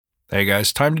Hey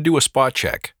guys, time to do a spot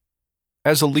check.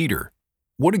 As a leader,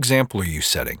 what example are you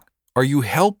setting? Are you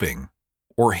helping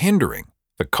or hindering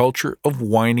the culture of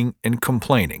whining and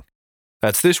complaining?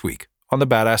 That's this week on the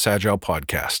Badass Agile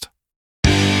podcast.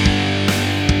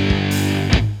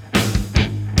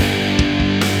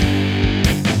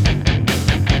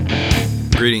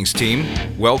 Greetings, team.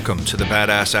 Welcome to the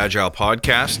Badass Agile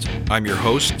podcast. I'm your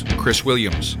host, Chris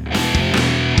Williams.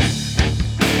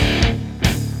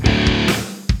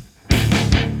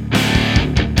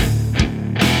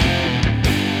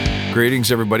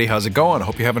 Greetings, everybody. How's it going? I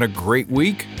hope you're having a great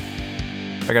week.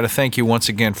 I got to thank you once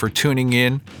again for tuning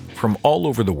in from all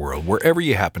over the world, wherever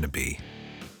you happen to be.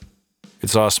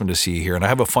 It's awesome to see you here, and I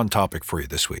have a fun topic for you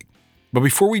this week. But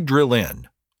before we drill in,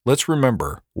 let's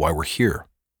remember why we're here.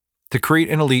 To create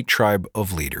an elite tribe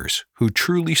of leaders who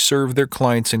truly serve their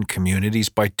clients and communities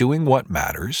by doing what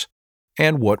matters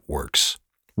and what works,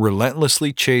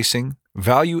 relentlessly chasing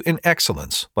value and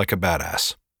excellence like a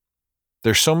badass.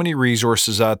 There's so many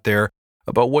resources out there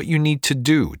about what you need to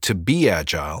do to be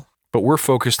agile, but we're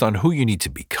focused on who you need to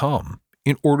become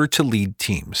in order to lead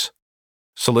teams.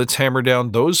 So let's hammer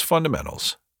down those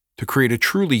fundamentals to create a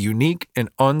truly unique and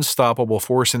unstoppable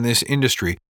force in this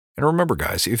industry. And remember,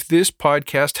 guys, if this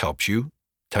podcast helps you,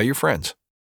 tell your friends.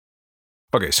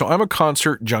 Okay, so I'm a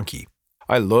concert junkie.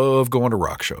 I love going to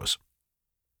rock shows.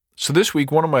 So this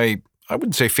week, one of my, I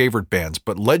wouldn't say favorite bands,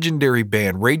 but legendary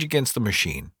band, Rage Against the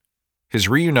Machine, has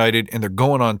reunited and they're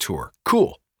going on tour.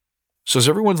 Cool. So as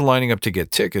everyone's lining up to get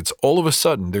tickets, all of a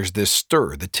sudden there's this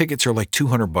stir. The tickets are like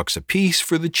 $200 a piece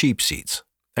for the cheap seats.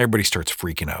 Everybody starts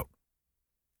freaking out.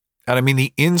 And I mean,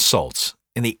 the insults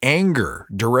and the anger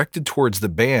directed towards the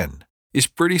band is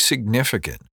pretty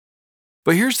significant.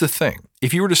 But here's the thing.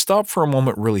 If you were to stop for a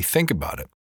moment and really think about it,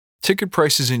 ticket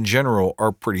prices in general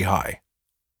are pretty high.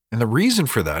 And the reason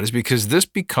for that is because this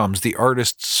becomes the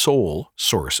artist's sole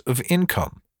source of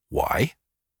income. Why?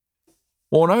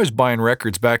 Well, when I was buying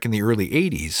records back in the early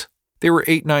 80s, they were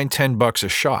 $8, $9, $10 a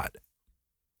shot.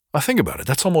 Now think about it,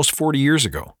 that's almost 40 years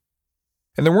ago.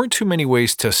 And there weren't too many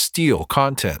ways to steal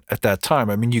content at that time.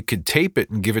 I mean, you could tape it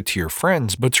and give it to your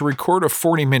friends, but to record a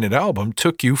 40-minute album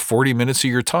took you 40 minutes of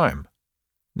your time.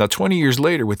 Now, 20 years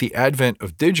later, with the advent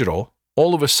of digital,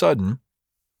 all of a sudden,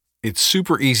 it's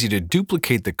super easy to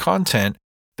duplicate the content.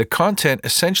 The content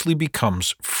essentially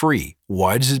becomes free.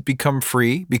 Why does it become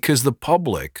free? Because the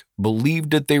public believed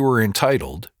that they were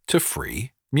entitled to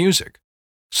free music.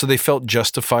 So they felt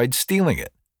justified stealing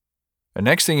it. And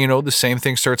next thing you know, the same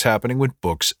thing starts happening with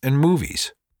books and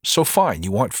movies. So fine,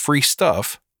 you want free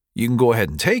stuff, you can go ahead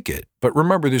and take it. But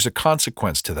remember, there's a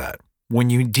consequence to that.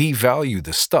 When you devalue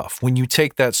the stuff, when you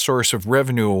take that source of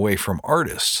revenue away from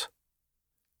artists,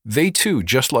 they too,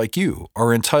 just like you,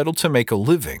 are entitled to make a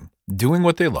living doing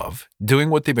what they love, doing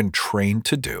what they've been trained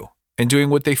to do, and doing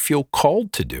what they feel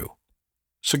called to do.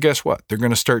 So guess what? They're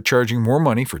going to start charging more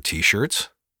money for t-shirts,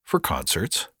 for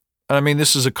concerts. I mean,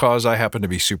 this is a cause I happen to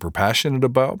be super passionate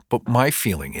about, but my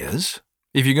feeling is,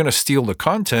 if you're going to steal the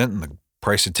content and the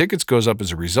price of tickets goes up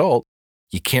as a result,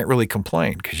 you can't really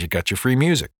complain because you got your free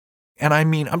music. And I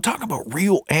mean, I'm talking about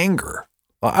real anger.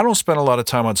 I don't spend a lot of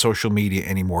time on social media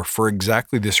anymore for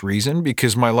exactly this reason,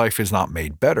 because my life is not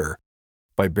made better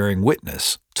by bearing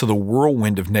witness to the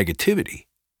whirlwind of negativity.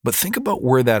 But think about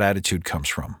where that attitude comes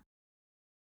from.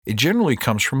 It generally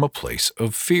comes from a place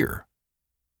of fear.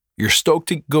 You're stoked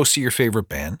to go see your favorite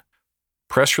band.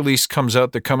 Press release comes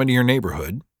out, they're coming to your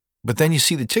neighborhood, but then you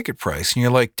see the ticket price and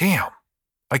you're like, damn,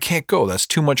 I can't go, that's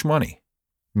too much money.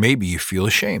 Maybe you feel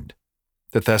ashamed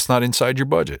that that's not inside your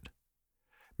budget.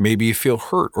 Maybe you feel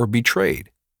hurt or betrayed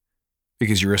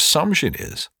because your assumption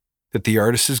is that the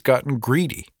artist has gotten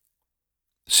greedy.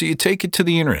 So you take it to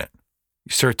the internet.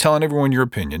 You start telling everyone your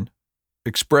opinion,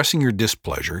 expressing your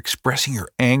displeasure, expressing your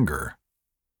anger.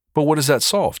 But what does that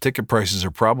solve? Ticket prices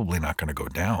are probably not going to go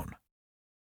down.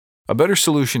 A better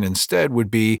solution instead would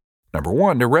be, number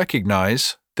one, to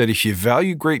recognize that if you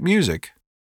value great music,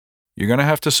 you're going to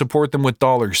have to support them with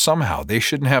dollars somehow. They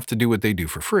shouldn't have to do what they do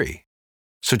for free.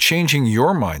 So changing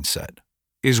your mindset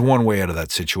is one way out of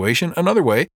that situation. Another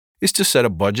way is to set a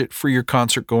budget for your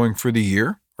concert going for the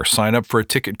year, or sign up for a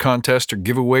ticket contest or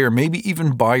giveaway, or maybe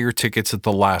even buy your tickets at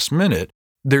the last minute.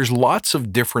 There's lots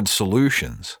of different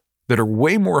solutions that are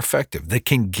way more effective, that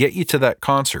can get you to that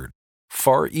concert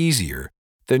far easier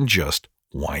than just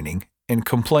whining and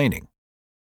complaining.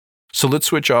 So let's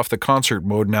switch off the concert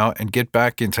mode now and get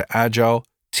back into agile,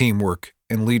 teamwork,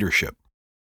 and leadership.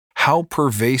 How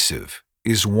pervasive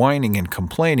is whining and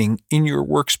complaining in your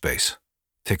workspace?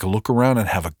 Take a look around and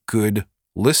have a good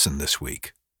listen this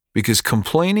week. Because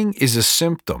complaining is a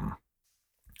symptom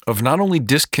of not only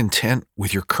discontent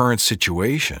with your current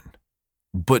situation,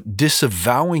 but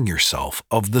disavowing yourself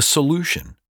of the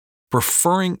solution,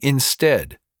 preferring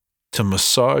instead to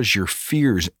massage your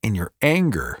fears and your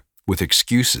anger with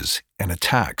excuses and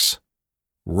attacks,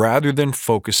 rather than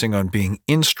focusing on being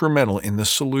instrumental in the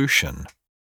solution.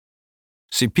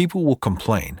 See, people will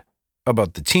complain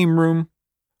about the team room,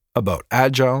 about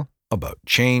agile, about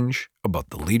change, about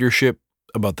the leadership,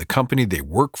 about the company they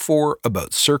work for,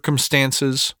 about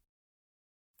circumstances.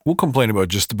 We'll complain about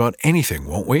just about anything,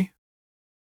 won't we?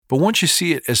 But once you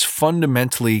see it as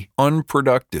fundamentally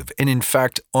unproductive and in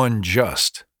fact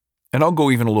unjust, and I'll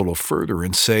go even a little further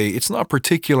and say it's not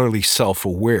particularly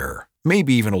self-aware,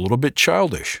 maybe even a little bit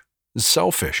childish,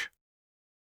 selfish.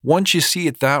 Once you see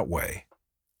it that way,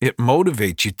 it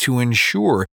motivates you to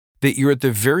ensure that you're at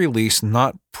the very least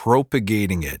not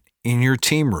propagating it in your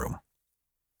team room.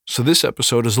 So this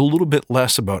episode is a little bit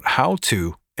less about how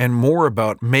to and more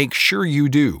about make sure you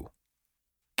do.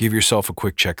 Give yourself a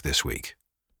quick check this week.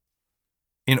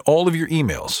 In all of your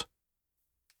emails,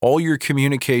 all your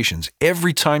communications,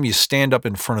 every time you stand up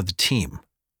in front of the team,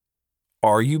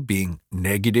 are you being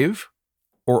negative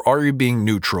or are you being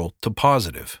neutral to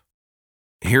positive?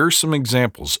 Here are some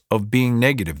examples of being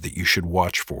negative that you should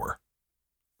watch for.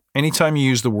 Anytime you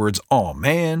use the words, "oh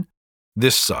man,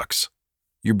 this sucks,"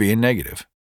 you're being negative.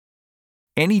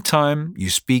 Anytime you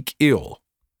speak ill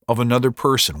of another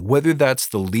person, whether that's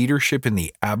the leadership in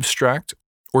the abstract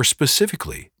or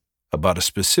specifically about a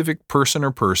specific person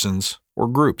or persons or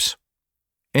groups.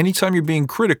 Anytime you're being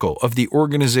critical of the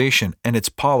organization and its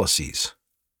policies.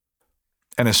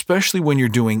 And especially when you're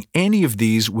doing any of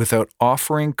these without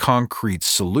offering concrete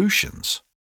solutions,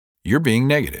 you're being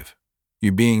negative.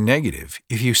 You're being negative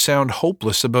if you sound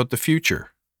hopeless about the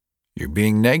future. You're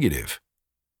being negative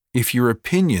if your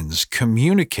opinions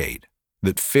communicate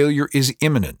that failure is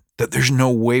imminent, that there's no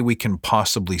way we can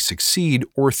possibly succeed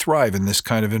or thrive in this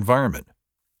kind of environment.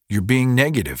 You're being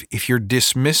negative if you're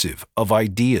dismissive of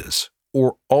ideas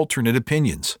or alternate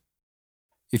opinions.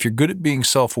 If you're good at being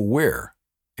self-aware,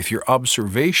 if you're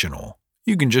observational,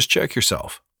 you can just check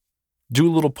yourself. Do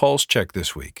a little pulse check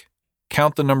this week.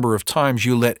 Count the number of times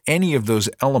you let any of those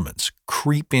elements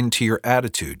creep into your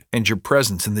attitude and your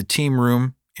presence in the team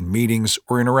room, in meetings,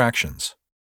 or interactions.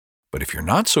 But if you're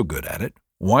not so good at it,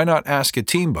 why not ask a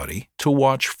team buddy to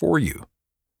watch for you?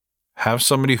 Have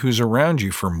somebody who's around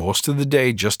you for most of the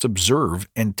day just observe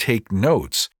and take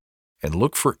notes and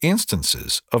look for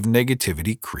instances of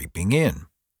negativity creeping in.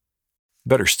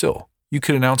 Better still, you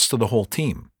could announce to the whole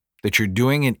team that you're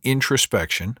doing an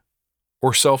introspection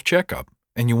or self-checkup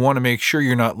and you want to make sure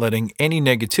you're not letting any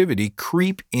negativity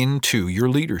creep into your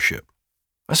leadership.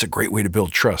 That's a great way to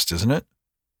build trust, isn't it?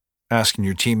 Asking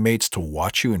your teammates to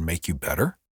watch you and make you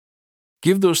better?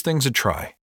 Give those things a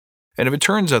try. And if it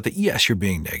turns out that yes, you're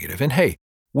being negative, and hey,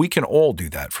 we can all do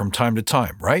that from time to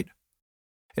time, right?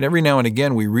 And every now and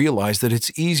again, we realize that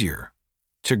it's easier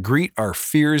to greet our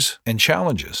fears and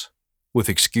challenges with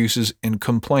excuses and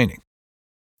complaining.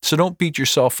 So don't beat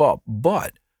yourself up,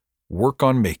 but work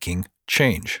on making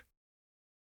change.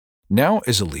 Now,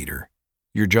 as a leader,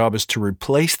 your job is to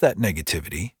replace that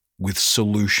negativity with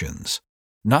solutions,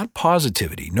 not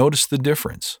positivity. Notice the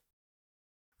difference.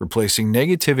 Replacing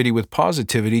negativity with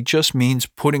positivity just means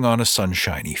putting on a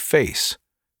sunshiny face,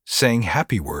 saying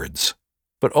happy words,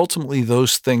 but ultimately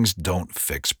those things don't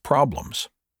fix problems.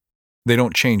 They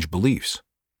don't change beliefs.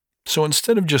 So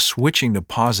instead of just switching to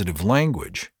positive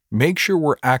language, make sure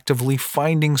we're actively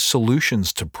finding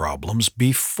solutions to problems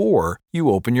before you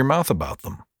open your mouth about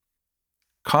them.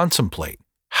 Contemplate,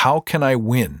 how can I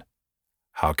win?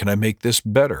 How can I make this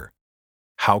better?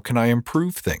 How can I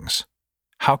improve things?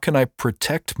 How can I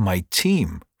protect my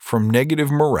team from negative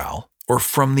morale or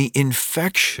from the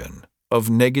infection of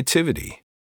negativity?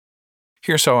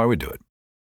 Here's how I would do it.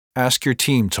 Ask your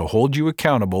team to hold you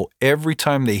accountable every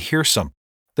time they hear something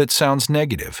that sounds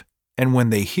negative, and when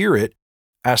they hear it,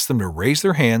 ask them to raise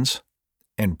their hands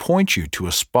and point you to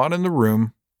a spot in the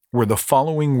room where the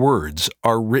following words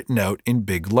are written out in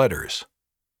big letters.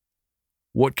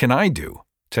 What can I do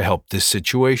to help this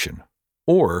situation?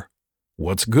 Or,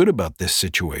 what's good about this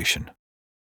situation?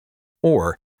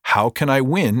 Or, how can I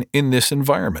win in this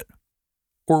environment?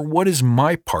 Or, what is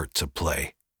my part to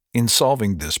play in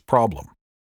solving this problem?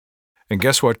 And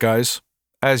guess what, guys?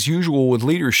 As usual with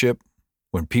leadership,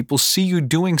 when people see you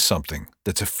doing something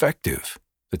that's effective,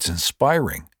 that's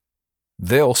inspiring,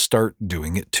 they'll start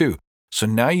doing it too. So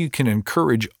now you can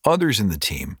encourage others in the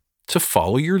team to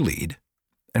follow your lead,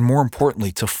 and more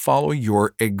importantly, to follow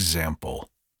your example.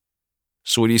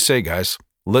 So what do you say, guys?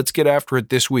 Let's get after it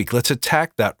this week. Let's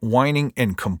attack that whining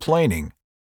and complaining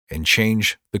and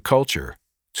change the culture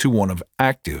to one of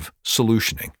active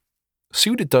solutioning. See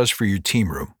what it does for your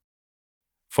team room.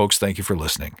 Folks, thank you for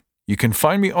listening. You can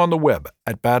find me on the web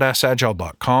at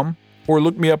badassagile.com or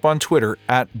look me up on Twitter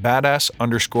at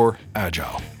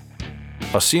badass_agile.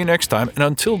 I'll see you next time, and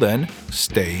until then,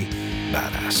 stay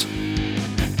badass.